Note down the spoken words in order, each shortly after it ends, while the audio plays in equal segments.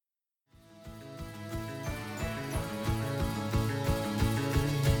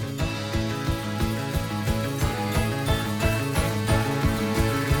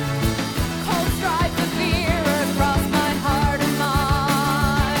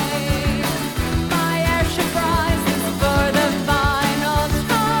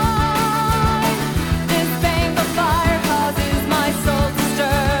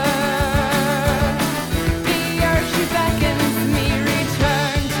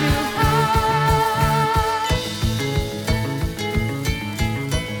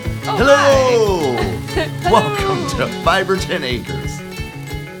Hello! Welcome to Fiber 10 Acres.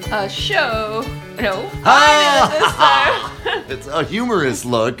 A show. No. Ah! It's a humorous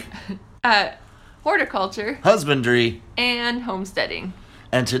look At horticulture husbandry. and homesteading.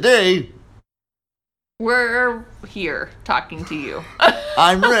 And today, We're here talking to you.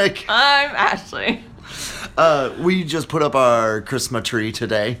 I'm Rick. I'm Ashley. We just put up our Christmas tree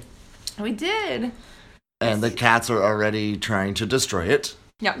today, We did. and the cats are already trying to destroy it.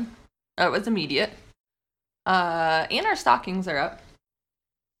 Yep. It was immediate. And our stockings are up.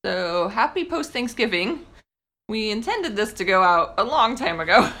 So happy post-Thanksgiving. We intended this to go out a long time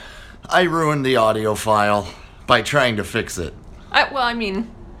ago. I ruined the audio file by trying to fix it.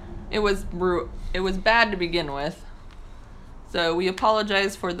 It was bad to begin with. So we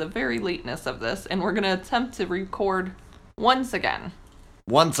apologize for the very lateness of this, and we're going to attempt to record once again.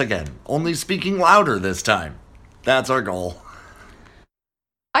 Once again, only speaking louder this time. That's our goal.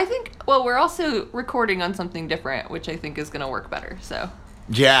 I think, we're also recording on something different, which I think is going to work better, so.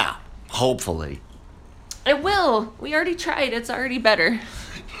 Yeah, hopefully. It will. We already tried. It's already better.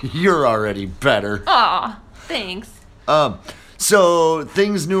 You're already better. Aw, thanks. So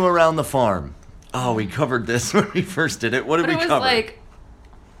things new around the farm. Oh, we covered this when we first did it. What did But we it was cover? like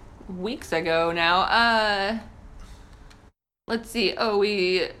weeks ago now. Let's see.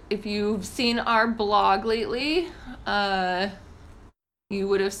 If you've seen our blog lately, you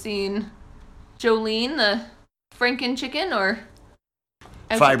would have seen Jolene, the Franken chicken, or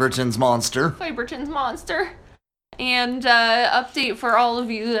Fiberton's monster. Fiberton's monster. And update for all of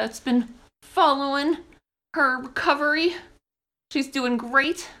you that's been following her recovery. She's doing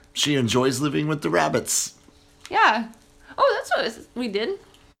great. She enjoys living with the rabbits. Yeah. Oh, that's what we did.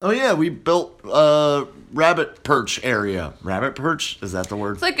 Oh yeah, we built a rabbit perch area. Rabbit perch? Is that the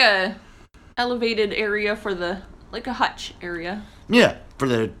word? It's like a elevated area for like a hutch area. Yeah, for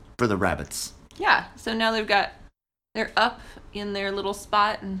the rabbits. Yeah. So now they're up in their little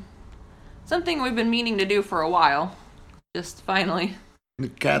spot, and something we've been meaning to do for a while. Just finally. The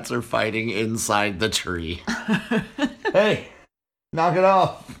cats are fighting inside the tree. Hey, knock it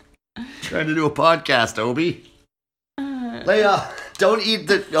off. Trying to do a podcast, Obi. Leia, don't eat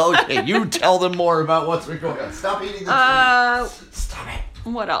the... Okay, you tell them more about what's recording. Stop eating the tree. Stop it.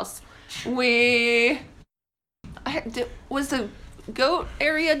 What else? Was the goat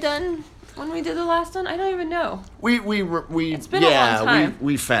area done when we did the last one? I don't even know. We It's been a long time.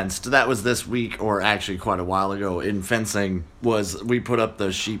 we fenced. That was this week, or actually quite a while ago. In fencing we put up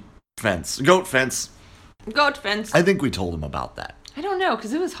the sheep fence, goat fence. Goat fence. I think we told them about that. I don't know,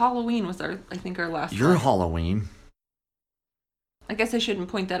 because it was Halloween was our last Your one. Halloween. I guess I shouldn't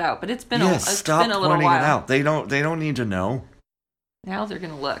point that out, but it's been Stop been a little pointing while. it out. They don't need to know. Now they're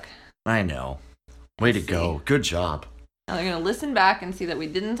gonna look. I know. Way to go. Good job. Now they're gonna listen back and see that we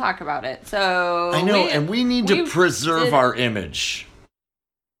didn't talk about it. So I know, and we need to preserve our image.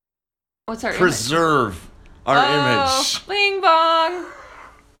 What's our preserve our image? Bing bong.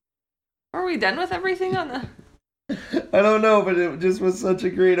 Are we done with everything on the? I don't know, but it just was such a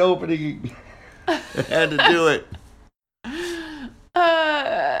great opening. I had to do it.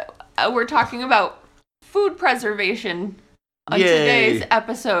 We're talking about food preservation on Yay. today's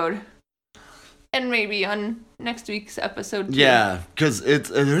episode, and maybe on next week's episode too. Yeah, because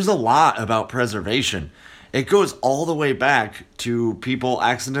there's a lot about preservation. It goes all the way back to people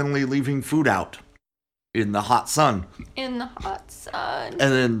accidentally leaving food out in the hot sun. In the hot sun. And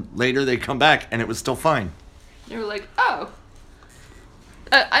then later they come back and it was still fine. They were like, oh.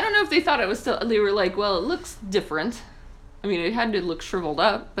 I don't know if they thought it was still... They were like, well, it looks different. I mean, it had to look shriveled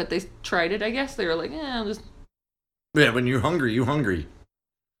up, but they tried it, I guess. They were like, I'll just... Yeah, when you're hungry, you're hungry.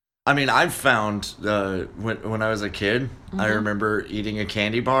 I mean, I've found, when I was a kid, I remember eating a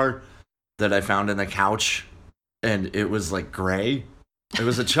candy bar that I found in the couch, and it was like gray. It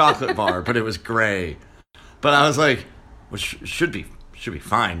was a chocolate bar, but it was gray. But I was like, which should be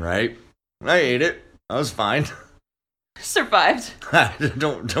fine, right? I ate it. I was fine. Survived.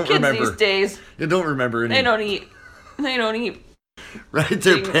 don't Kids remember. these days. I don't remember any. They don't eat. Right?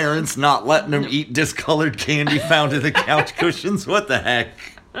 Their parents not letting them eat discolored candy found in the couch cushions. What the heck?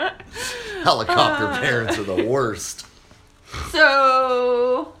 Helicopter parents are the worst.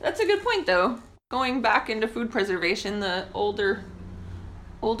 So, that's a good point, though. Going back into food preservation, the older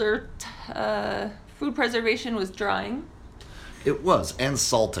food preservation was drying. It was, and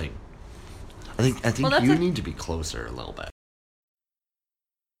salting. I think you need to be closer a little bit.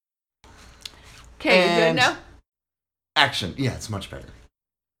 Okay, you good now? Action. Yeah, it's much better.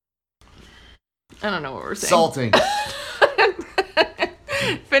 I don't know what we're saying. Salting.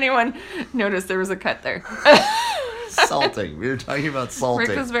 If anyone noticed, there was a cut there. salting. We were talking about salting.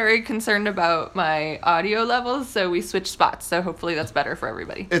 Rick was very concerned about my audio levels, so we switched spots. So hopefully that's better for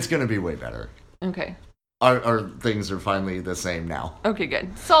everybody. It's going to be way better. Okay. Our things are finally the same now. Okay,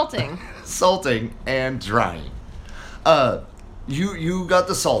 good. Salting. Salting and drying. You got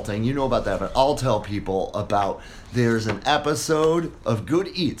the salting, you know about that, but I'll tell people about, there's an episode of Good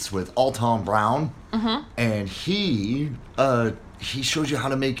Eats with Alton Brown, and he shows you how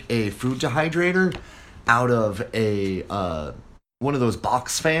to make a food dehydrator out of a one of those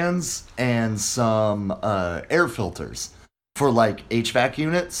box fans and some air filters for like HVAC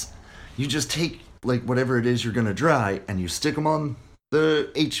units. You just take like whatever it is you're gonna dry and you stick them on the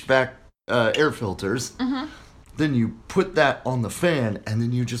HVAC air filters. Then you put that on the fan and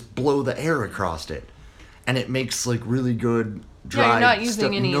then you just blow the air across it, and it makes like really good dry. Yeah, you're not using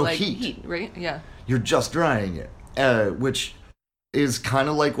stuff, any no like heat. heat, right? Yeah. You're just drying it, which is kind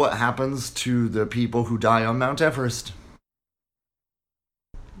of like what happens to the people who die on Mount Everest.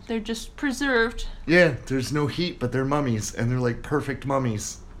 They're just preserved. Yeah, there's no heat, but they're mummies, and they're like perfect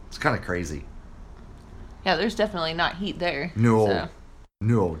mummies. It's kind of crazy. Yeah, there's definitely not heat there. No, So.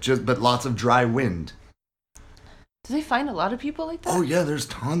 no, but lots of dry wind. Do they find a lot of people like that? Oh yeah, there's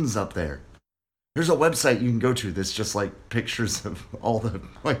tons up there. There's a website you can go to that's just like pictures of all the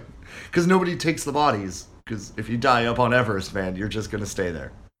like, because nobody takes the bodies. Because if you die up on Everest, man, you're just gonna stay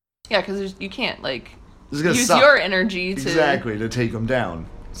there. Yeah, because you can't like It's gonna use suck. your energy to Exactly, to take them down.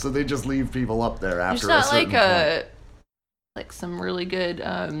 So they just leave people up there after There's a not certain like point. like some really good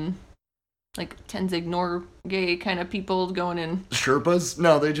like Tenzing Norgay kind of people going in. Sherpas?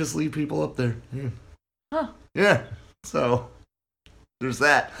 No, they just leave people up there. Yeah. Huh. Yeah. So there's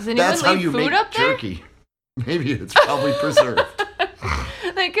that. Does anyone That's how leave you food make up there? jerky. Maybe it's probably preserved.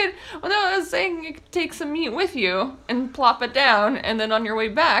 They could. Well, no, I was saying you could take some meat with you and plop it down, and then on your way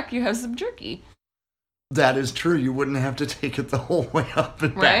back you have some jerky. That is true. You wouldn't have to take it the whole way up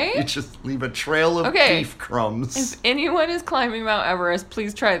and back. Right? You just leave a trail of Okay. beef crumbs. If anyone is climbing Mount Everest,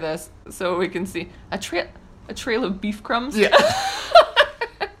 please try this so we can see a trail of beef crumbs. Yeah.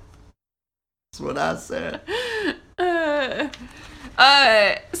 That's what I said.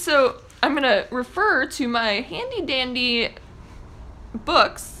 So I'm gonna refer to my handy dandy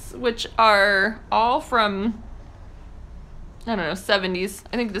books, which are all from, I don't know, 70s.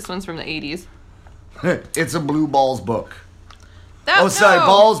 I think this one's from the 80s. It's a Blue Balls book. That, Sorry, no.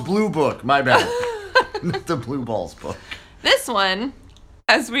 Balls Blue book. My bad. Not the Blue Balls book. This one,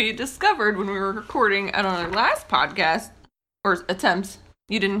 as we discovered when we were recording on our last podcast, or attempt,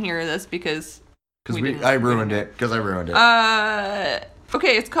 you didn't hear this because I ruined it.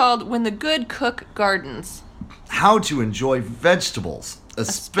 Okay, it's called When the Good Cook Gardens. How to enjoy vegetables,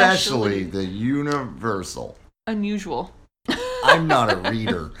 especially Especially- the universal. Unusual. I'm not a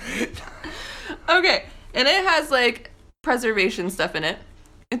reader. Okay, and it has like preservation stuff in it.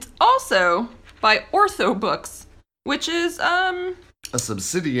 It's also by Ortho Books, which is A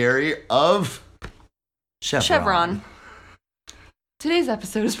subsidiary of Chevron. Today's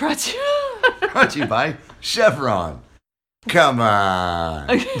episode is brought to you. Brought to you by Chevron. Come on.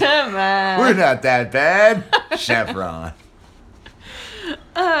 Come on. We're not that bad. Chevron.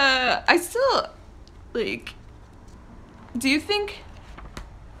 I still like. Do you think?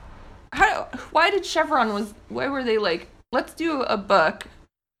 Why did Chevron why were they like, let's do a book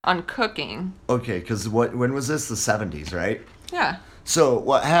on cooking? Okay, because when was this? The 70s, right? Yeah. So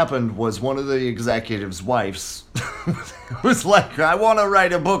what happened was one of the executives' wives was like, I want to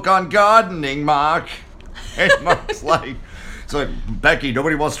write a book on gardening, Mark. And Mark's like, Becky,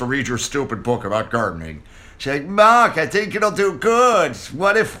 nobody wants to read your stupid book about gardening. She's like, Mark, I think it'll do good.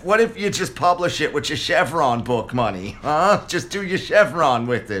 What if you just publish it with your Chevron book money, huh? Just do your Chevron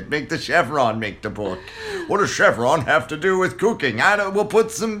with it. Make the Chevron make the book. What does Chevron have to do with cooking? We'll put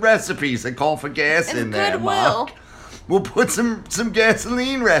some recipes that call for gas in there, Goodwill. Mark. We'll put some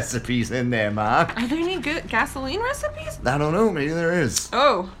gasoline recipes in there, Mark. Are there any good gasoline recipes? I don't know, maybe there is.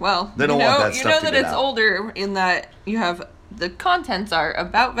 Oh, well. They don't want that You stuff know to that get it's out. older in that you have the contents are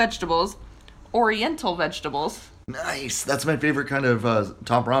about vegetables, oriental vegetables. Nice. That's my favorite kind of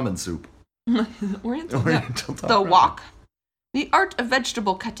top ramen soup. Oriental top The ramen. wok. The art of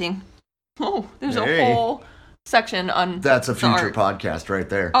vegetable cutting. Oh, there's Hey. a whole section on That's a the future art. podcast right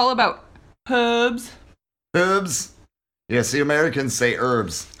there. All about herbs. Herbs. Yeah, see, Americans say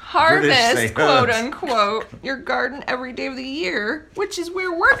herbs. British say Harvest, quote herbs. unquote, your garden every day of the year, which is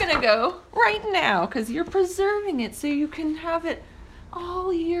where we're gonna go right now, because you're preserving it so you can have it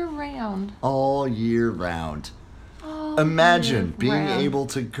all year round. All year round. All Imagine year being round. able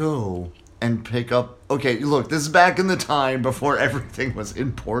to go and pick up. Okay, look, this is back in the time before everything was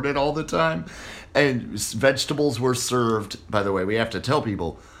imported all the time, and vegetables were served. By the way, we have to tell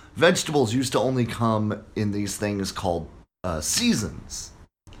people, vegetables used to only come in these things called seasons.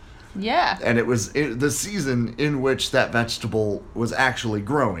 Yeah. And it was the season in which that vegetable was actually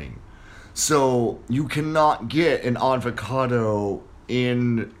growing. So you cannot get an avocado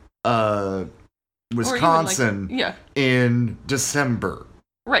in Wisconsin in December.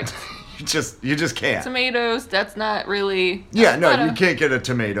 Right. You just can't. Tomatoes, that's not really... Yeah, no, you can't get a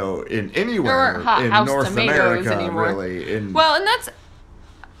tomato in anywhere in North America, anymore. Really. Well, and that's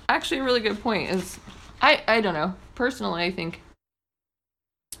actually a really good point. Is I don't know. Personally, I think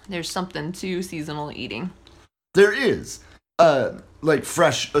there's something to seasonal eating. There is. Like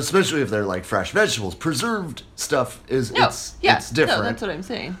fresh, especially if they're like fresh vegetables. Preserved stuff it's different. No, that's what I'm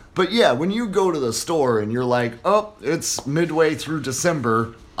saying. But yeah, when you go to the store and you're like, oh, it's midway through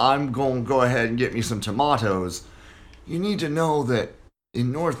December, I'm going to go ahead and get me some tomatoes. You need to know that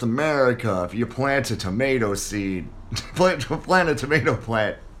in North America, if you plant a tomato seed, plant a tomato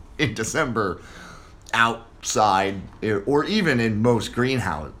plant in December outside, or even in most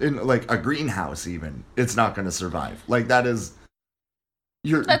greenhouse, in like a greenhouse even, it's not going to survive. Like that is...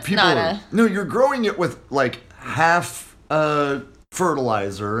 you're growing it with like half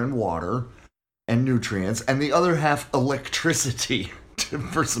fertilizer and water and nutrients, and the other half electricity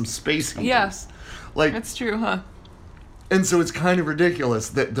for some space heaters. Yes, like that's true, huh? And so it's kind of ridiculous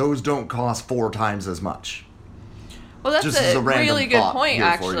that those don't cost 4 times as much. Well, that's a really good point,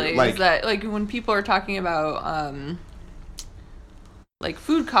 actually. Like, is that like when people are talking about like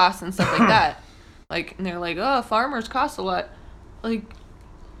food costs and stuff like that, like, and they're like, oh, farmers cost a lot, like.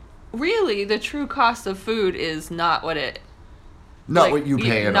 Really, the true cost of food is not what it... what you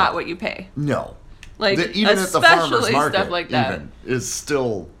pay. Not what you pay. No. Like, even at the farmer's market, stuff like that. even, is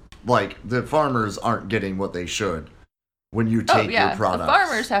still, like, the farmers aren't getting what they should when you take your products. The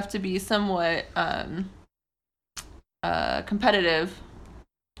farmers have to be somewhat competitive.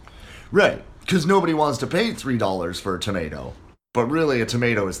 Right. Because nobody wants to pay $3 for a tomato. But really, a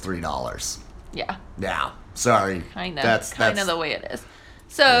tomato is $3. Yeah. Yeah. Sorry. Kind of the way it is.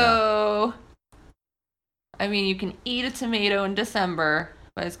 So, I mean, you can eat a tomato in December,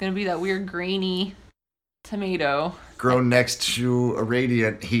 but it's going to be that weird grainy tomato. Grown next to a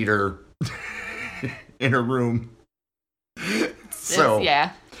radiant heater in a room. It's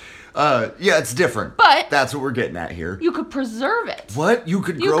different. But that's what we're getting at here. You could preserve it. What? You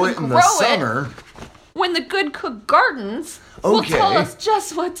could grow it in the summer? When the Good Cook Gardens will tell us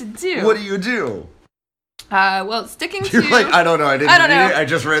just what to do. What do you do? Well, sticking to... You're like, I don't know. I didn't read it. I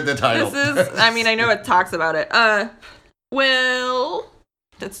just read the title. This is... I mean, I know it talks about it. Well...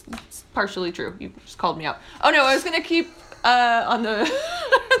 That's partially true. You just called me out. Oh, no. I was going to keep on the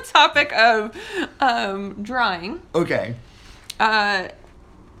topic of drying. Okay. And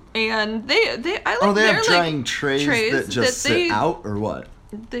they have drying trays that just sit out, or what?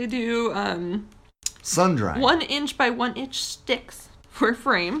 They do... sun drying. 1 inch by 1 inch sticks for a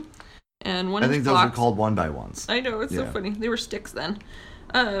frame. And 1 inch I think those blocks. are called 1x1s. I know, it's so funny. They were sticks then.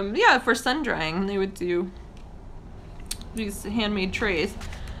 For sun drying, they would do these handmade trays.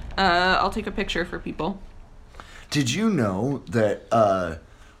 I'll take a picture for people. Did you know that,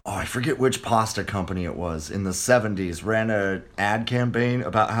 I forget which pasta company it was, in the 70s, ran an ad campaign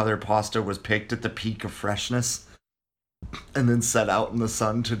about how their pasta was picked at the peak of freshness and then set out in the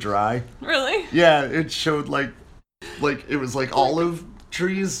sun to dry? Really? Yeah, it showed, like it was like olive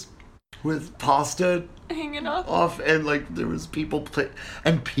trees with pasta hanging off, and like there was people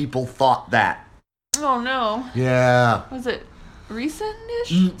and people thought that. Oh no. Yeah. Was it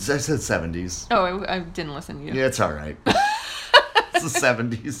recent-ish? I said 70s. Oh, I didn't listen to you. Yeah, it's all right. It's the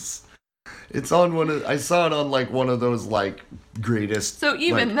 70s. It's on I saw it on like one of those like greatest. So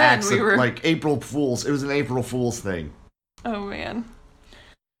even then we were like April Fools. It was an April Fools thing. Oh man.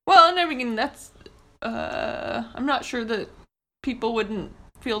 Well, and I mean that's I'm not sure that people wouldn't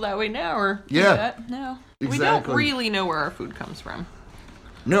feel that way now or do that. No. Exactly. We don't really know where our food comes from.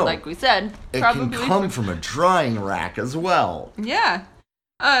 No. Like we said, it can come from a drying rack as well. Yeah.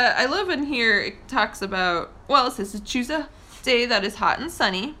 I love in here it talks about, well, it says to choose a day that is hot and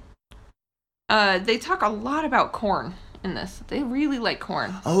sunny. They talk a lot about corn in this. They really like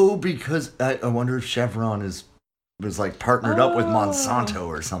corn. Oh, because I wonder if Chevron was like partnered up with Monsanto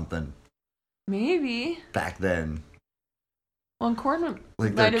or something. Maybe. Back then. Well, corn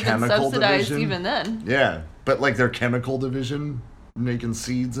like might have been subsidized division. Even then. Yeah, but like their chemical division, making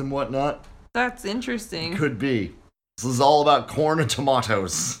seeds and whatnot. That's interesting. Could be. This is all about corn and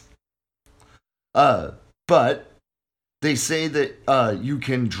tomatoes. But They say that you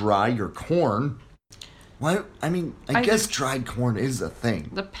can dry your corn. Why? I mean, I guess dried corn is a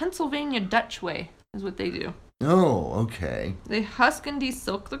thing. The Pennsylvania Dutch way is what they do. Oh, okay. They husk and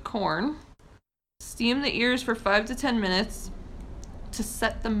desilk the corn, steam the ears for 5 to 10 minutes to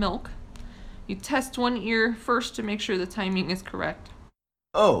set the milk. You test one ear first to make sure the timing is correct.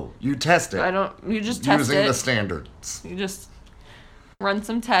 Oh, you test it. You just test using it. the standards. You just run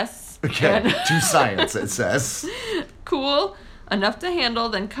some tests. Okay, to science, it says. Cool enough to handle,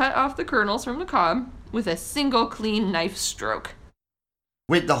 then cut off the kernels from the cob with a single clean knife stroke.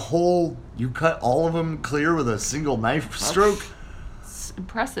 Wait, you cut all of them clear with a single knife stroke? It's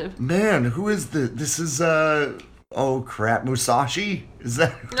impressive. Man, who is this is, oh crap, Musashi? Is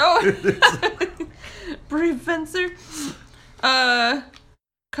that? No. Brave fencer.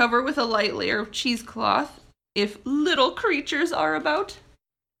 Cover with a light layer of cheesecloth if little creatures are about.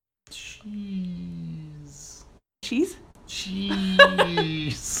 Cheese. Cheese?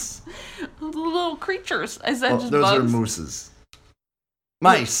 Cheese. Little creatures. Is that just those bugs? are mooses.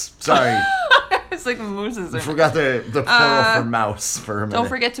 Mice. Sorry. It's like mooses. I forgot the plural for mouse for a minute. Don't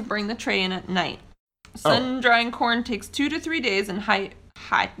forget to bring the tray in at night. Sun drying corn takes 2 to 3 days in hot,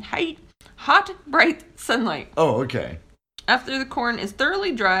 bright sunlight. Oh, okay. After the corn is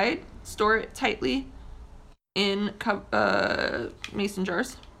thoroughly dried, store it tightly in mason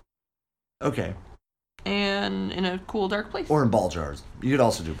jars. Okay. And in a cool, dark place. Or in ball jars. You could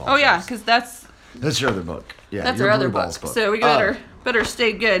also do ball jars. Oh, yeah, because that's your other book. Yeah, that's your our other Blue book. Balls book. So we better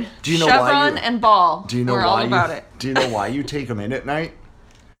stay good. Do you know Chevron and ball. Do you know We're why all about it. Do you know why you take them in at night?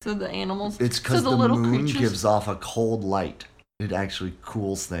 So the animals. It's because the the little moon creatures gives off a cold light. It actually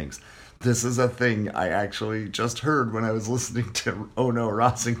cools things. This is a thing I actually just heard when I was listening to Oh No,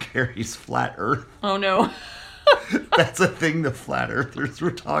 Ross and Carrie's Flat Earth. Oh no. That's a thing the Flat Earthers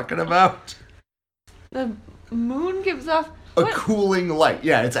were talking about. The moon gives off A cooling light.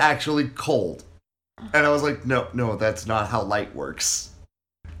 Yeah, it's actually cold. And I was like, no, that's not how light works.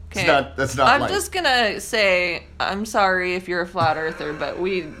 Okay. That's not I'm light. just gonna say I'm sorry if you're a flat earther, but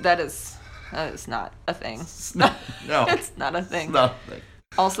that is not a thing. No. It's not a thing. It's not a thing.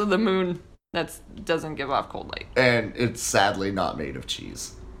 Also, the moon doesn't give off cold light. And it's sadly not made of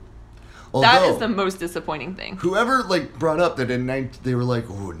cheese. That is the most disappointing thing. Whoever brought up that they were like,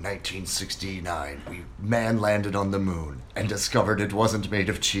 oh, in 1969, man landed on the moon and discovered it wasn't made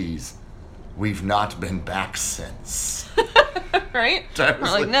of cheese. We've not been back since. Right? We're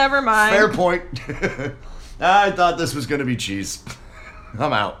like, never mind. Fair point. I thought this was going to be cheese.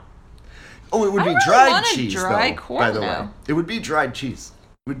 I'm out. Oh, it would be dried cheese, dry though, corn by the now. way. It would be dried cheese.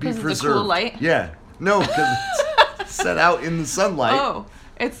 It would be Because preserved. of the cool light? Yeah. No, because it's set out in the sunlight. Oh,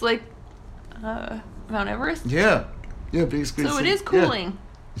 it's like Mount Everest? Yeah. Yeah, basically. So it is cooling.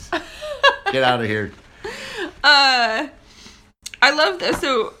 Yeah. Get out of here. I love this.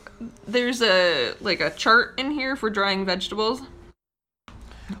 So there's a chart in here for drying vegetables.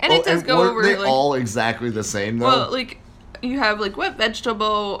 And it does go over they all exactly the same though? Well, you have what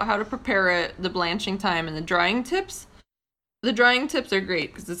vegetable, how to prepare it, the blanching time, and the drying tips. The drying tips are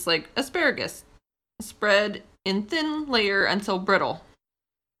great because it's like asparagus. Spread in thin layer until brittle.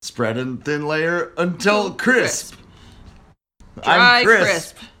 Spread in thin layer until crisp. Dry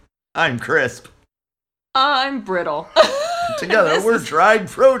crisp. I'm crisp. I'm brittle. Together we're dried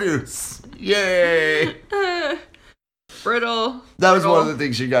produce. Yay! Brittle. That was one of the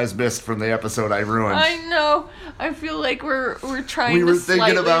things you guys missed from the episode I ruined. I know. I feel like we're trying to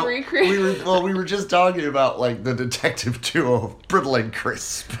slightly recreate. We were just talking about the detective duo, Brittle and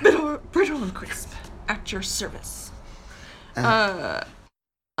Crisp. Brittle and crisp at your service.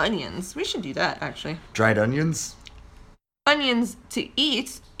 Onions. We should do that actually. Dried onions? Onions to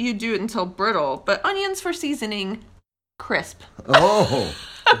eat, you do it until brittle, but onions for seasoning, crisp. Oh,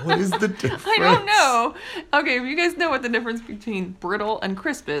 what is the difference? I don't know. Okay, if you guys know what the difference between brittle and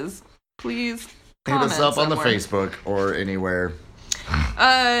crisp is, please hit us up somewhere. on the Facebook or anywhere.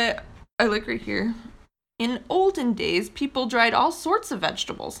 I look right here. In olden days, people dried all sorts of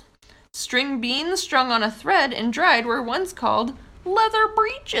vegetables. String beans strung on a thread and dried were once called leather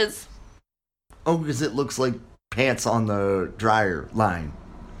breeches. Oh, because it looks like pants on the dryer line.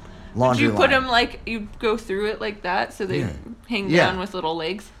 Laundry Did you put line. them you go through it like that so they hang down with little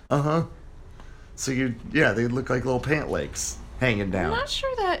legs? Uh-huh. So they look like little pant legs hanging down. I'm not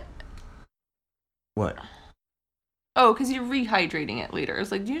sure that... What? Oh, because you're rehydrating it later. It's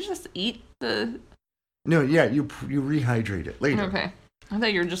do you just eat the... No, yeah, you rehydrate it later. Okay. I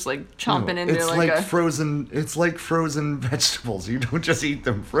thought you were just chomping into it's frozen. It's like frozen vegetables. You don't just eat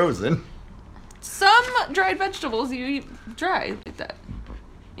them frozen. Some dried vegetables you eat dry like that.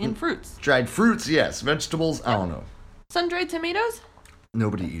 In fruits. Dried fruits, yes. Vegetables, I don't know. Sun-dried tomatoes?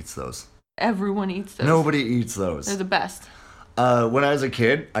 Nobody eats those. Everyone eats those. Nobody eats those. They're the best. When I was a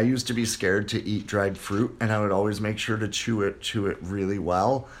kid, I used to be scared to eat dried fruit, and I would always make sure to chew it really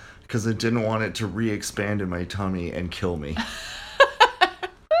well, because I didn't want it to re-expand in my tummy and kill me.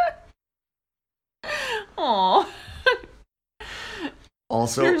 Aww.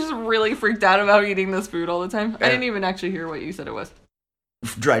 Also, You're just really freaked out about eating this food all the time. I didn't even actually hear what you said it was.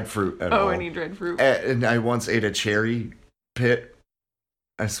 dried fruit at all. Oh, any dried fruit. And I once ate a cherry pit.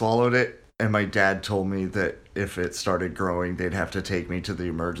 I swallowed it. And my dad told me that if it started growing, they'd have to take me to the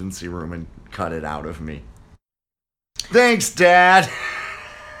emergency room and cut it out of me. Thanks, Dad!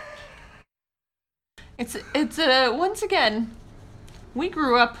 It's once again, we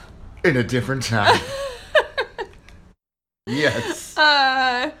grew up. In a different time. Yes.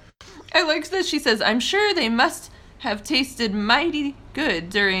 I like that she says, I'm sure they must have tasted mighty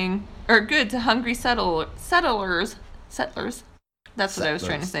good good to hungry settlers. That's what I was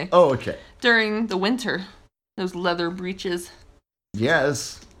trying to say. Oh, okay. During the winter, those leather breeches.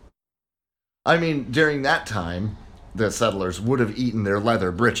 Yes. I mean, during that time, the settlers would have eaten their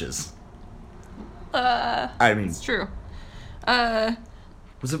leather breeches. I mean, It's true.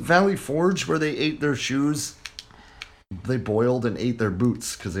 was it Valley Forge where they ate their shoes? They boiled and ate their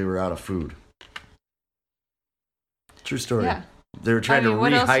boots because they were out of food. True story. Yeah. They were trying to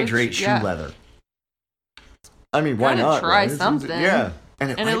what else would rehydrate shoe yeah. leather. I mean, why Gotta not? try right? something. Yeah.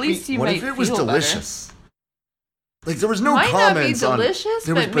 And at least you what might if it was feel delicious? Like there was no Might comments not be delicious,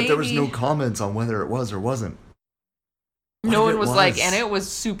 on but there was maybe- no comments on whether it was or wasn't. What No if one it was like, and it was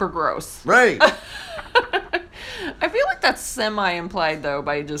super gross. Right. I feel like that's semi-implied, though,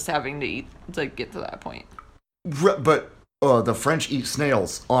 by just having to eat to get to that point. But the French eat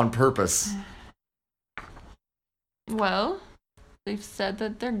snails on purpose. Well, they've said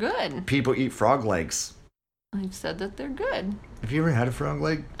that they're good. People eat frog legs. They've said that they're good. Have you ever had a frog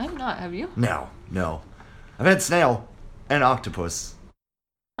leg? I'm not, have you? No. I've had snail and octopus.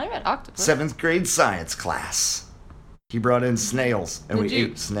 I've had octopus. 7th grade science class. He brought in snails, and Did we you-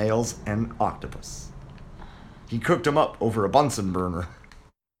 ate snails and octopus. He cooked them up over a Bunsen burner.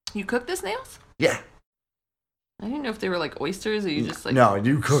 You cook the snails? Yeah. I didn't know if they were like oysters or you just like No,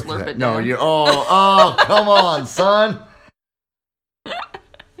 you cook slurp that. it No, down. you. Oh, come on, son. I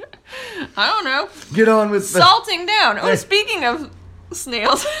don't know. Get on with the. Salting down. Oh, speaking of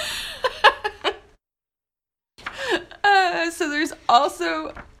snails. So there's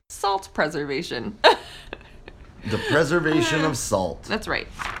also salt preservation. The preservation of salt. That's right.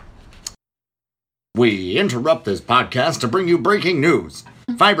 We interrupt this podcast to bring you breaking news.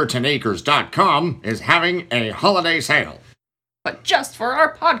 FibertonAcres.com is having a holiday sale. But just for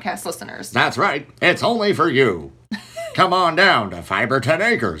our podcast listeners. That's right. It's only for you. Come on down to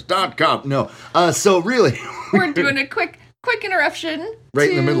FibertonAcres.com. No, so really, We're doing a quick interruption. right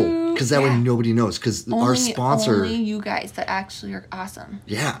in the middle, because that way nobody knows. Because our sponsor, Only you guys that actually are awesome.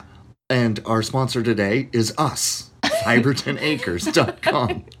 yeah, and our sponsor today is us,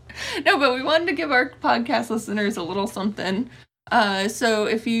 FibertonAcres.com. No, but we wanted to give our podcast listeners a little something. So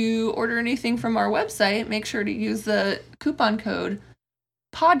if you order anything from our website, make sure to use the coupon code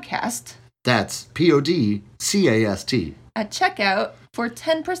podcast That's PODCAST. at checkout for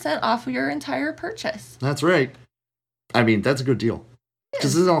 10% off your entire purchase. That's right. I mean, that's a good deal.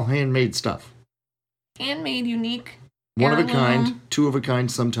 Because this is all handmade stuff. Handmade, unique. One of a heirloom. kind, two of a kind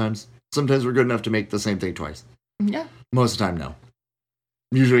sometimes. Sometimes we're good enough to make the same thing twice. Yeah. Most of the time, no.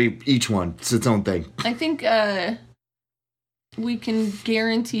 Usually each one, it's its own thing. I think we can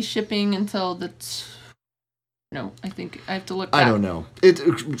guarantee shipping until the... No, I think I have to look back. I don't know.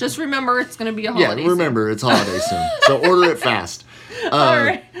 Just remember it's going to be a Yeah, holiday. remember, it's holiday soon. So order it fast. All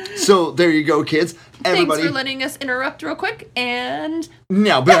right. So there you go, kids. Everybody. Thanks for letting us interrupt real quick. And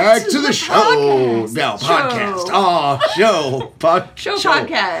Now back to the the show. podcast. Now, Show. podcast. Oh, show. show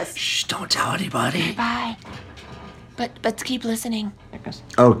podcast. Shh, don't tell anybody. Bye. But keep listening.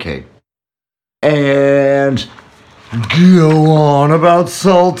 Okay. And go on about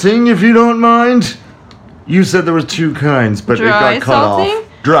salting, if you don't mind. You said there was two kinds, but Dry it got cut salting?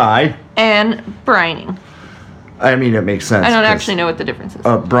 off. Dry. And brining. I mean, it makes sense. I don't 'cause, actually know what the difference is.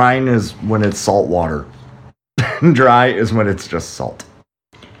 Brine is when it's salt water. Dry is when it's just salt.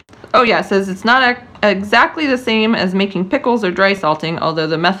 Oh yeah, it says it's not exactly the same as making pickles or dry salting, although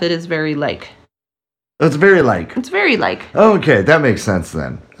the method is very like. It's very like. It's very like. Okay, that makes sense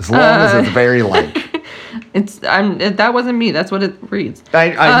then. As long as it's very like. That wasn't me. That's what it reads.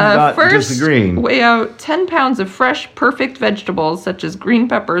 I'm not First, disagreeing. weigh out 10 pounds of fresh, perfect vegetables such as green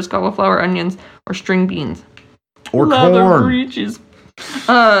peppers, cauliflower, onions, or string beans. Or Leather corn. breeches.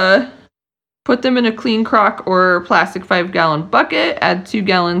 Put them in a clean crock or plastic 5-gallon bucket. Add 2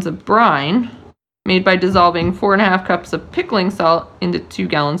 gallons of brine, made by dissolving 4.5 cups of pickling salt into 2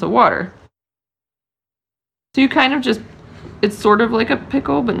 gallons of water. So you kind of just, it's sort of like a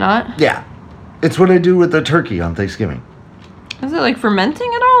pickle, but not. Yeah. It's what I do with the turkey on Thanksgiving. Is it like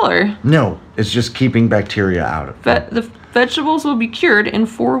fermenting at all, or? No, it's just keeping bacteria out of it. The vegetables will be cured in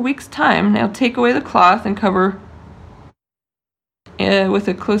 4 weeks' time. Now take away the cloth and cover with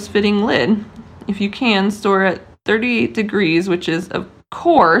a close-fitting lid. If you can, store at 38 degrees, which is, of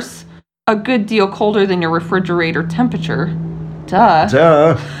course, a good deal colder than your refrigerator temperature.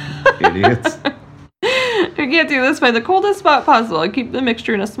 Duh. Idiots. You can't do this by the coldest spot possible. I keep the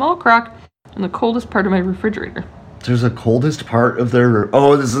mixture in a small crock in the coldest part of my refrigerator. There's a coldest part of their...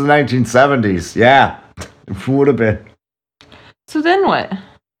 Oh, this is the 1970s. Yeah. It would have been. So then what?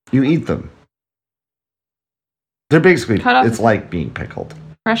 You eat them. They're basically... Cut off- It's like being pickled.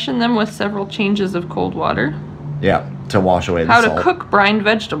 Freshen them with several changes of cold water. Yeah, to wash away the How salt. to cook brined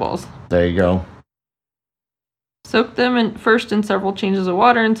vegetables. There you go. Soak them first in several changes of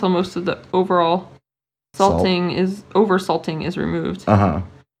water until most of the overall salting is removed. Uh-huh.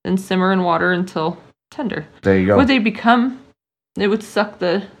 Then simmer in water until tender. There you go. Would they become... It would suck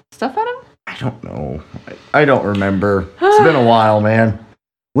the stuff out of them? I don't know. I don't remember. It's been a while, man.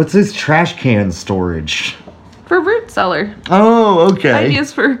 What's this trash can storage? For root cellar. Oh, okay.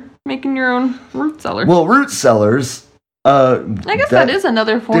 Ideas for making your own root cellar. Well, root cellars... I guess that is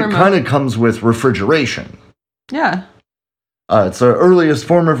another form It kind of comes with refrigeration. Yeah. It's the earliest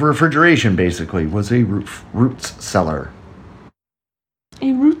form of refrigeration, basically, was a roots cellar.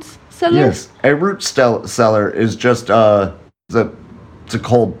 A root cellar? Yes, a root cellar is just it's a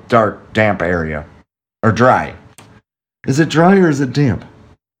cold, dark, damp area. Or dry. Is it dry or is it damp?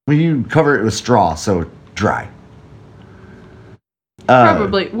 Well, you cover it with straw, so dry.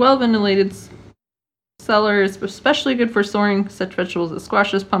 Probably. Well-ventilated cellar is especially good for storing such vegetables as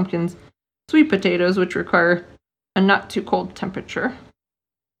squashes, pumpkins, sweet potatoes, which require a not too cold temperature.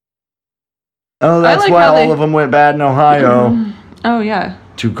 Oh, that's why all of them went bad in Ohio. Oh, yeah.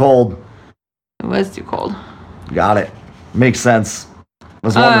 Too cold. It was too cold. Got it. Makes sense. I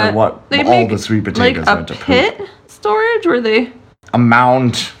was wondering what all the sweet potatoes went to poop. Like a pit storage where they... A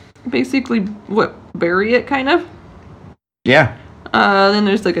mound. Basically, bury it, kind of? Yeah. Then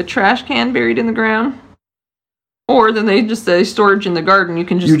there's like a trash can buried in the ground. Or then they just say storage in the garden. You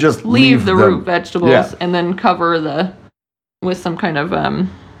can just leave the root vegetables and then cover with some kind of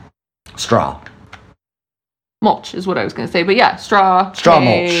straw. Mulch is what I was going to say. But yeah, straw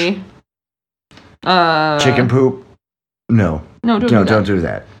mulch. Chicken poop. No. Don't do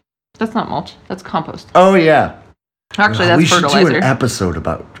that. That's not mulch. That's compost. Oh yeah. Actually, that's fertilizer. We should do an episode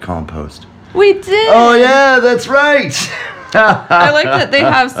about compost. We did. Oh yeah, that's right. I like that they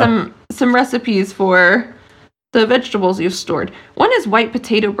have some recipes for the vegetables you've stored. One is white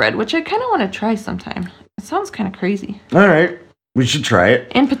potato bread, which I kind of want to try sometime. It sounds kind of crazy. All right, we should try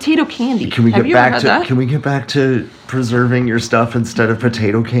it. And potato candy. Can we get back to preserving your stuff instead of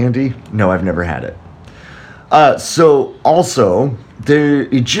potato candy? No, I've never had it. So also,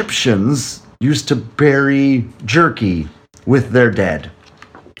 the Egyptians used to bury jerky with their dead.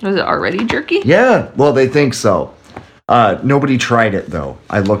 Was it already jerky? Yeah, well, they think so. Nobody tried it, though.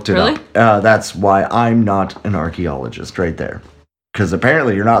 I looked it up. That's why I'm not an archaeologist right there. Because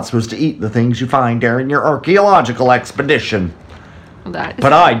apparently you're not supposed to eat the things you find during your archaeological expedition.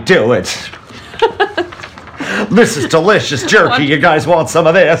 But I do it. This is delicious jerky. You guys want some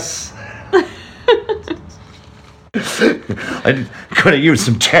of this? I could have used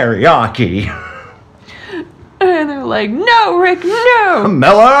some teriyaki. And they're like, no, Rick, no!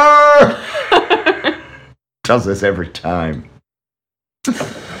 Miller! Does this every time.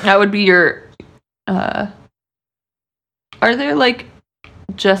 That would be your... are there, like,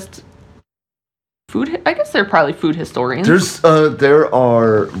 just food... I guess they're probably food historians. There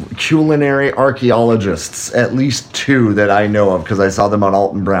are culinary archaeologists, at least 2 that I know of, because I saw them on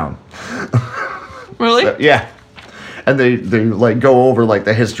Alton Brown. Really? So, yeah. And they like go over like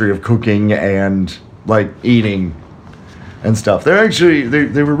the history of cooking and like eating and stuff. They're actually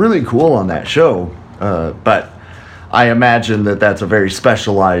they were really cool on that show. But I imagine that that's a very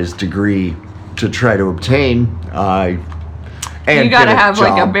specialized degree to try to obtain. And you gotta have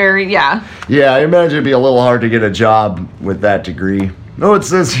like a very Yeah, I imagine it'd be a little hard to get a job with that degree. Oh, it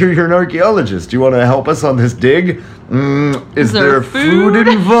says here you're an archaeologist. Do you want to help us on this dig? Is there food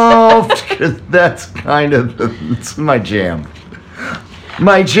involved? 'Cause that's kind of it's my jam.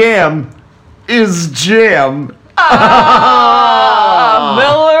 My jam is jam.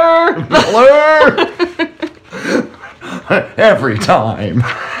 Miller. Every time.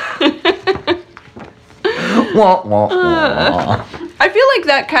 Wah, wah, wah. I feel like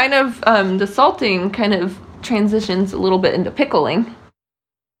that kind of, the salting kind of transitions a little bit into pickling.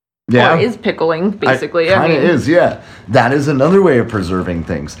 Yeah. Or is pickling, basically. Kind of is, yeah. That is another way of preserving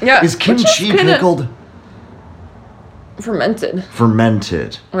things. Yeah. Is kimchi pickled? Fermented.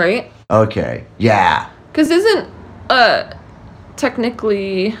 Fermented. Right? Okay. Yeah. Because isn't,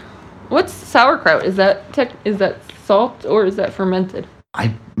 technically, what's sauerkraut? Is that salt or is that fermented?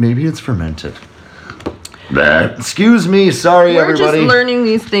 Maybe it's fermented. Excuse me, sorry everybody. We're just learning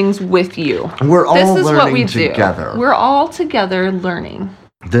these things with you. We're all this is learning what we together. Do. We're all together learning.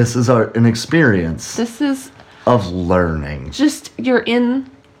 This is an experience. This is of learning. Just you're in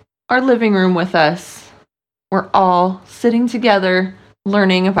our living room with us. We're all sitting together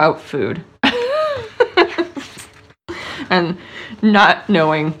learning about food. And not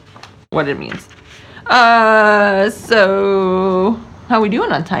knowing what it means. So how we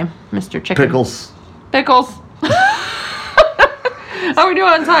doing on time, Mr. Chicken? Pickles. How we doing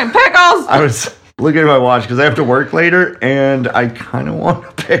on time? Pickles! I was looking at my watch because I have to work later, and I kind of want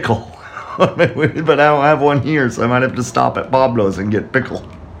a pickle. But I don't have one here, so I might have to stop at Pablo's and get pickle.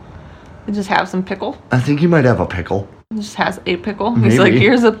 You just have some pickle? I think he might have a pickle. He just has a pickle? Maybe. He's like,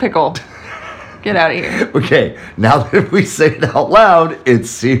 here's a pickle. Get out of here. Okay, now that we say it out loud, it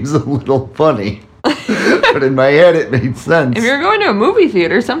seems a little funny. But in my head, it made sense. If you're going to a movie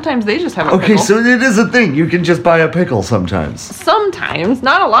theater, sometimes they just have a pickle. Okay, so it is a thing. You can just buy a pickle sometimes. Sometimes,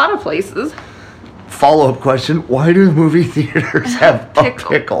 not a lot of places. Follow-up question, why do movie theaters have a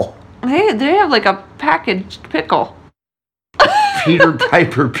pickle? They have like a packaged pickle. Peter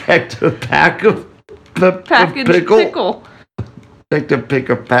Piper pecked a pack of packaged pickle. Picked a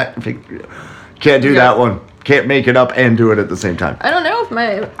pack. Can't do that one. Can't make it up and do it at the same time. I don't know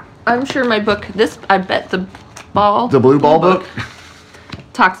if I'm sure my book, I bet the Blue Ball book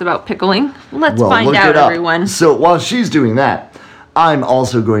talks about pickling. Let's find out, everyone. So while she's doing that, I'm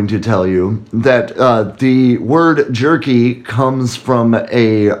also going to tell you that the word jerky comes from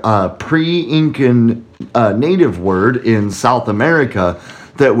a pre-Incan native word in South America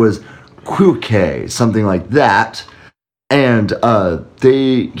that was cuque, something like that. And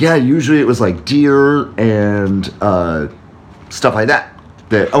usually it was like deer and stuff like that.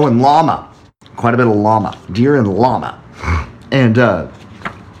 And llama. Quite a bit of llama. Deer and llama. And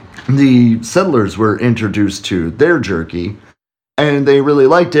the settlers were introduced to their jerky, and they really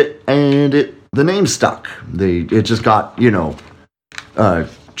liked it, and the name stuck. It just got,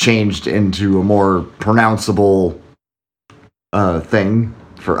 changed into a more pronounceable thing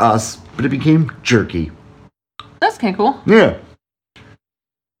for us, but it became jerky. That's kind of cool. Yeah.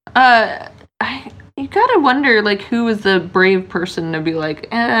 You gotta wonder, like, who was the brave person to be like,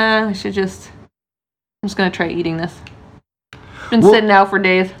 I'm just gonna try eating this. Been sitting out for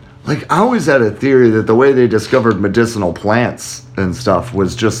days. Like, I always had a theory that the way they discovered medicinal plants and stuff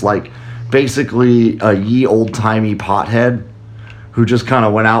was just, like, basically a ye old-timey pothead who just kind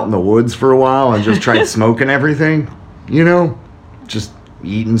of went out in the woods for a while and just tried smoking everything, Just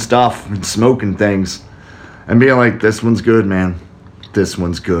eating stuff and smoking things. And being like, this one's good, man. This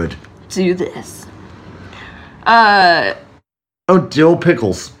one's good. Do this. Dill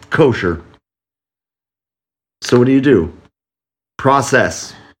pickles. Kosher. So what do?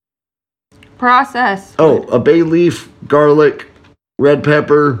 Process. Oh, a bay leaf, garlic, red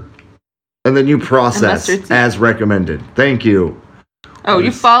pepper, and then you process as recommended. Thank you. Oh,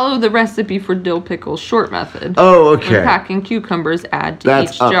 you follow the recipe for dill pickles short method. Oh, okay. When packing cucumbers, add to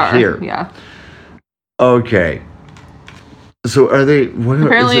each up jar. Here. Yeah. Okay. So are they...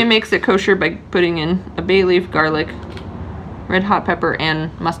 Apparently it makes it kosher by putting in a bay leaf, garlic, red hot pepper,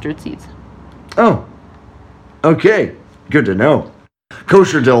 and mustard seeds. Oh. Okay. Good to know.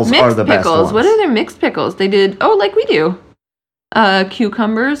 Kosher dills are the best ones. What are their mixed pickles? They did... Oh, like we do.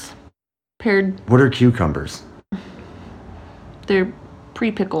 Cucumbers. Paired... What are cucumbers? They're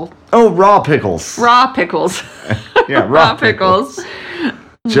pre-pickled. Oh, raw pickles. Raw pickles. Yeah, raw pickles.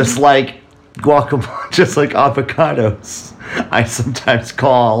 Just like guacamole, just like avocados, I sometimes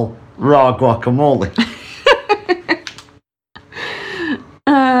call raw guacamole.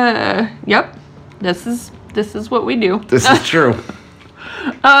 Yep. This is what we do. This is true.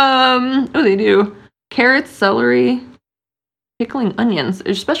 They do carrots, celery, pickling onions.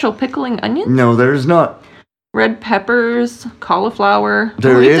 There's special pickling onions? No, there's not. Red peppers, cauliflower.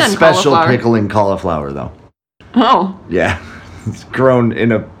 There is special pickling cauliflower, though. Oh. Yeah. It's grown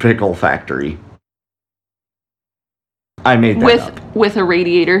in a pickle factory. I made that up. With a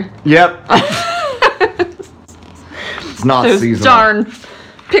radiator. Yep. It's not Those seasonal. Darn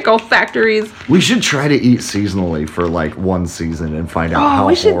pickle factories. We should try to eat seasonally for like one season and find out how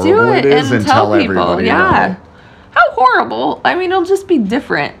we should do horrible it it is and tell people. everybody. Yeah. How horrible. I mean, it'll just be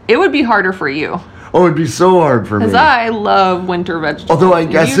different. It would be harder for you. Oh, it'd be so hard for me. Because I love winter vegetables. Although I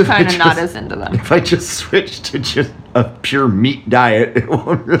guess you if I kind of not just- as into them. If I just switch to just a pure meat diet, it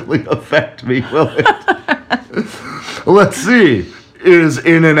won't really affect me, will it? Let's see. Is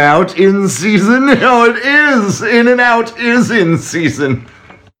In-N-Out in season? No, it is. In-N-Out is in season.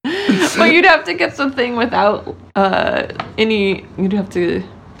 Well, you'd have to get something without any. You'd have to.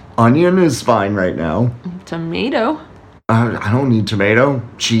 Onion is fine right now. Tomato. I don't need tomato.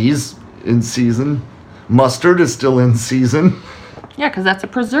 Cheese in season. Mustard is still in season. Yeah, because that's a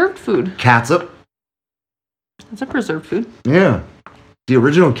preserved food. Catsup. It's a preserved food. Yeah. The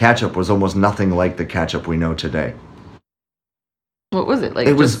original ketchup was almost nothing like the ketchup we know today. What was it like?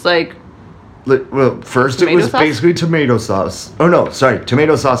 It was- just like Well, first it Tomato was sauce? basically tomato sauce. Oh no, sorry,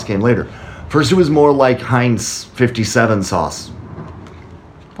 tomato sauce came later. First it was more like Heinz 57 sauce.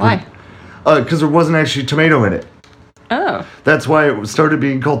 why? Because there wasn't actually tomato in it. Oh, That's why it started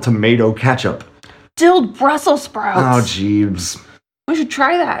being called tomato ketchup. dilled Brussels Oh, sprouts. jeebs. We should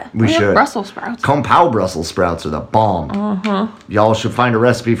try that. We have should. Brussels sprouts. Kung Pao Brussels sprouts are the bomb. Y'all should find a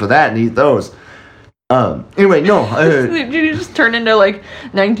recipe for that and eat those. Anyway, no. Did you just turn into like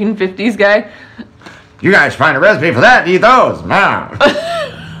 1950s guy? You guys find a recipe for that and eat those. Now.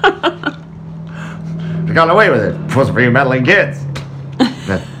 You got away with it. Supposed to be meddling kids.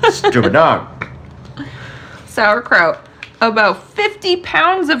 That stupid dog. Sauerkraut. About 50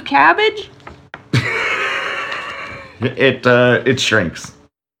 pounds of cabbage? It shrinks.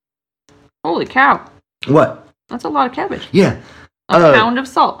 Holy cow. What? That's a lot of cabbage. Yeah. A pound of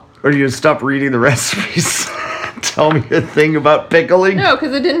salt. Or you stop reading the recipes. Tell me a thing about pickling. No,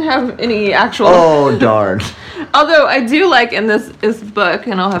 because it didn't have any actual... Oh, darn. Although I do like in this book,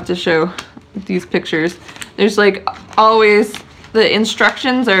 and I'll have to show these pictures, there's like always the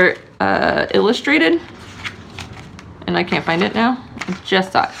instructions are illustrated. And I can't find it now. I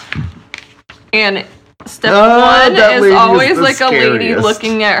just saw it. And step one that lady is is always the like a lady scariest.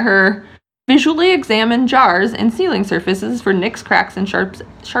 looking at her visually examine jars and sealing surfaces for nicks, cracks, and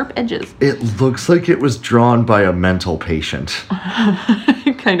sharp edges. It looks like it was drawn by a mental patient.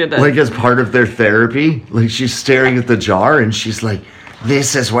 It kind of does. Like as part of their therapy. Like she's staring at the jar and she's like,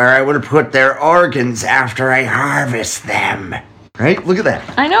 this is where I would put their organs after I harvest them. Right? Look at that.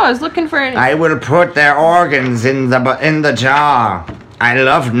 I know, I was looking for it. I would put their organs in the jar. I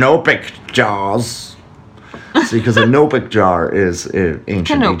love Nopic jars. See, because a Nopic jar is ancient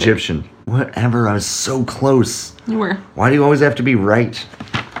Canopic. Egyptian. Whatever, I was so close. You were. Why do you always have to be right?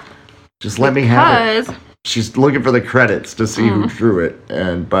 Just let me have it. Because She's looking for the credits to see who drew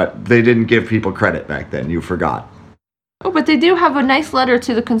it, but they didn't give people credit back then. You forgot. oh, but they do have a nice letter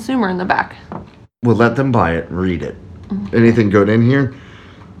to the consumer in the back. We'll let them buy it and read it. Anything good in here?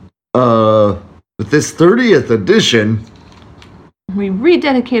 With this 30th edition, We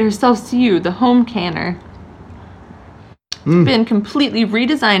rededicate ourselves to you, the home canner. It's been completely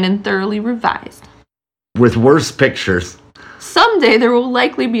redesigned and thoroughly revised. with worse pictures. Someday there will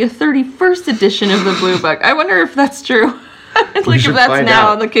likely be a 31st edition of the Blue Book. I wonder if that's true. Like if should that's find now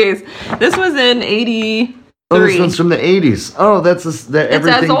out. the case. This was in 83. Oh, this one's from the 80s. Oh, that's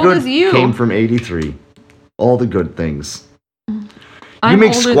everything as old good as you. came from 83. All the good things. You I'm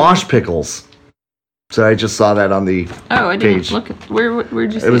make older- squash pickles. So I just saw that on the Oh, I didn't page. look at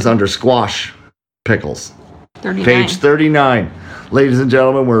where'd you see It was under squash pickles. 39. Page 39. Ladies and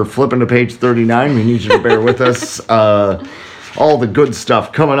gentlemen, we're flipping to page 39. We need you to bear with us. All the good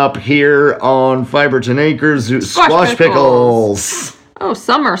stuff coming up here on Fiberton Acres. Squash pickles. Oh,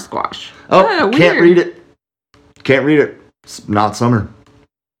 summer squash. Oh, weird. can't read it. Can't read it. It's not summer.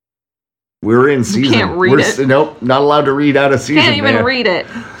 We're in season. can't read it. Nope, not allowed to read out of season. Can't even man. read it.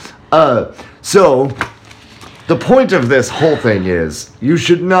 So, the point of this whole thing is you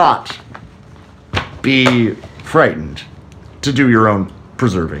should not be frightened to do your own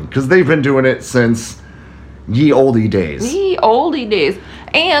preserving because they've been doing it since ye olde days. The oldie days.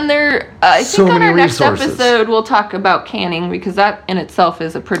 And there, I So think on many our next resources. episode we'll talk about canning because that in itself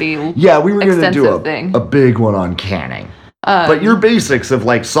is a pretty Yeah, we were going to do extensive thing. a big one on canning. But your basics of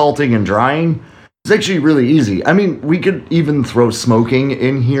like salting and drying is actually really easy. I mean, we could even throw smoking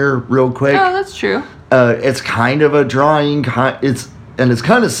in here real quick. Oh, that's true. It's kind of a drying, it's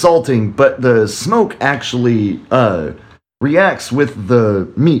kind of salting, but the smoke actually reacts with the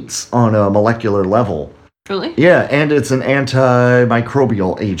meats on a molecular level. Really? Yeah, and it's an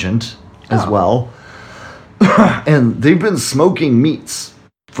antimicrobial agent as well. And they've been smoking meats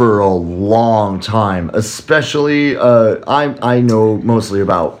for a long time, especially I know mostly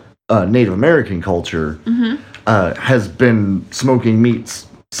about Native American culture. Has been smoking meats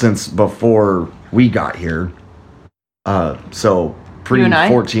since before we got here. So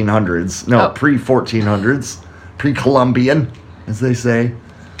pre-1400s. No, pre-1400s. Pre-Columbian, as they say.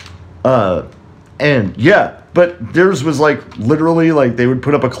 And yeah, but theirs was like literally like they would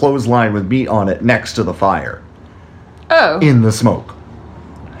put up a clothesline with meat on it next to the fire. Oh. In the smoke.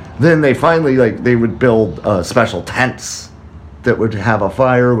 Then they finally like they would build special tents that would have a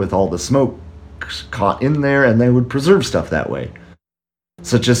fire with all the smoke caught in there, and they would preserve stuff that way,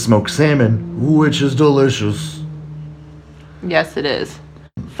 such as smoked salmon, which is delicious. Yes, it is.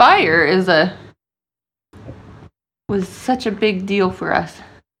 Fire was such a big deal for us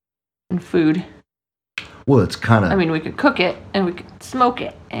in food. Well, it's kind of. I mean, we could cook it and we could smoke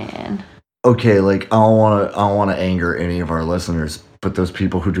it, and okay. Like I don't want to anger any of our listeners, but those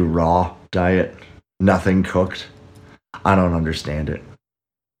people who do raw diet, nothing cooked, I don't understand it.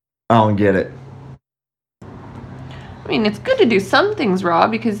 I don't get it. I mean, it's good to do some things raw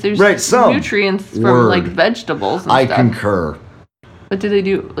because there's nutrients from like vegetables and I stuff. concur. But do they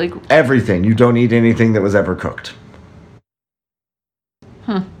do like everything? You don't eat anything that was ever cooked.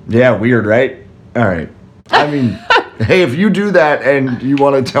 Yeah, weird, right? All right. I mean, hey, if you do that and you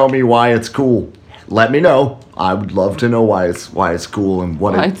want to tell me why it's cool, let me know. I would love to know why it's cool and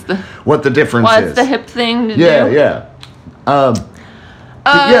what the difference is. Why it's the hip thing to do. Yeah.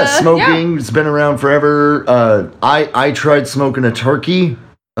 Smoking's been around forever. I tried smoking a turkey.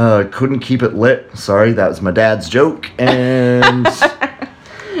 Couldn't keep it lit. Sorry, that was my dad's joke. And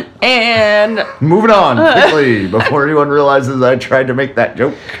and moving on quickly before anyone realizes I tried to make that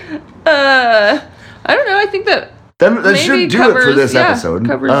joke. I don't know. I think that should do it for this episode.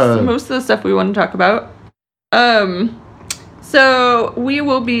 Covers most of the stuff we want to talk about. So we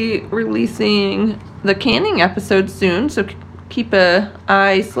will be releasing the canning episode soon. So keep a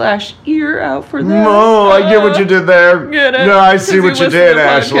eye/ear out for that. Oh, I get what you did there. Get it? No, I see what you did,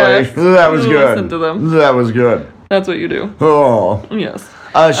 Ashley. That was good. Listen to them. That was good. That's what you do. Oh. Yes.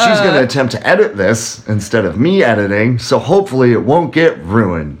 She's going to attempt to edit this instead of me editing, so hopefully it won't get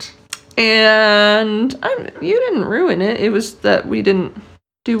ruined. And you didn't ruin it. It was that we didn't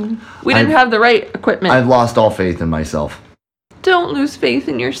have the right equipment. I've lost all faith in myself. Don't lose faith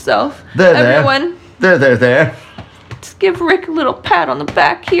in yourself. Everyone. There. Just give Rick a little pat on the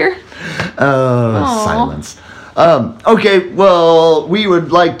back here. Silence. Okay, well, we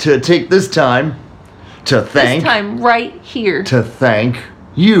would like to take this time to thank... This time right here. To thank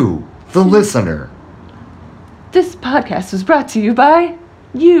you, the listener. This podcast was brought to you by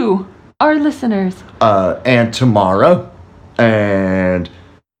you, our listeners. And Tamara. And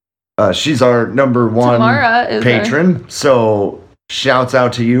she's our number one patron. So shouts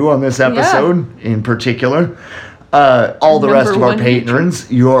out to you on this episode in particular. All the rest of our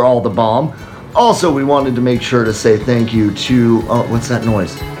patrons, you're all the bomb. Also, we wanted to make sure to say thank you to... what's that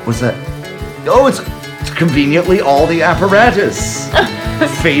noise? What's that? Oh, it's conveniently all the apparatus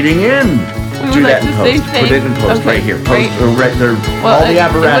fading in. Do that in post. Put it in post right here. Post right there. All the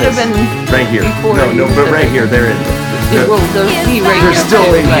apparatus. Right here. No, but right here. There it is. They're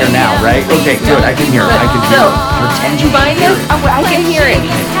still in here now, right? Okay, good. I can hear it. Pretend you find us. I can hear it.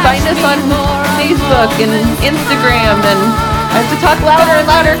 Find us on Facebook and Instagram, and I have to talk louder and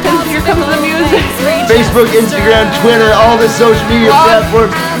louder because here comes the music. Facebook, Instagram, Twitter, all the social media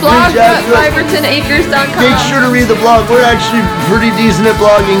platforms. Blog.fibertonacres.com. Make sure to read the blog. We're actually pretty decent at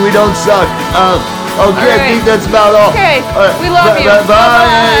blogging. We don't suck. Okay, I think that's about all. Okay, we love you.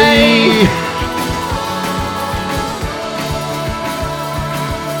 Bye.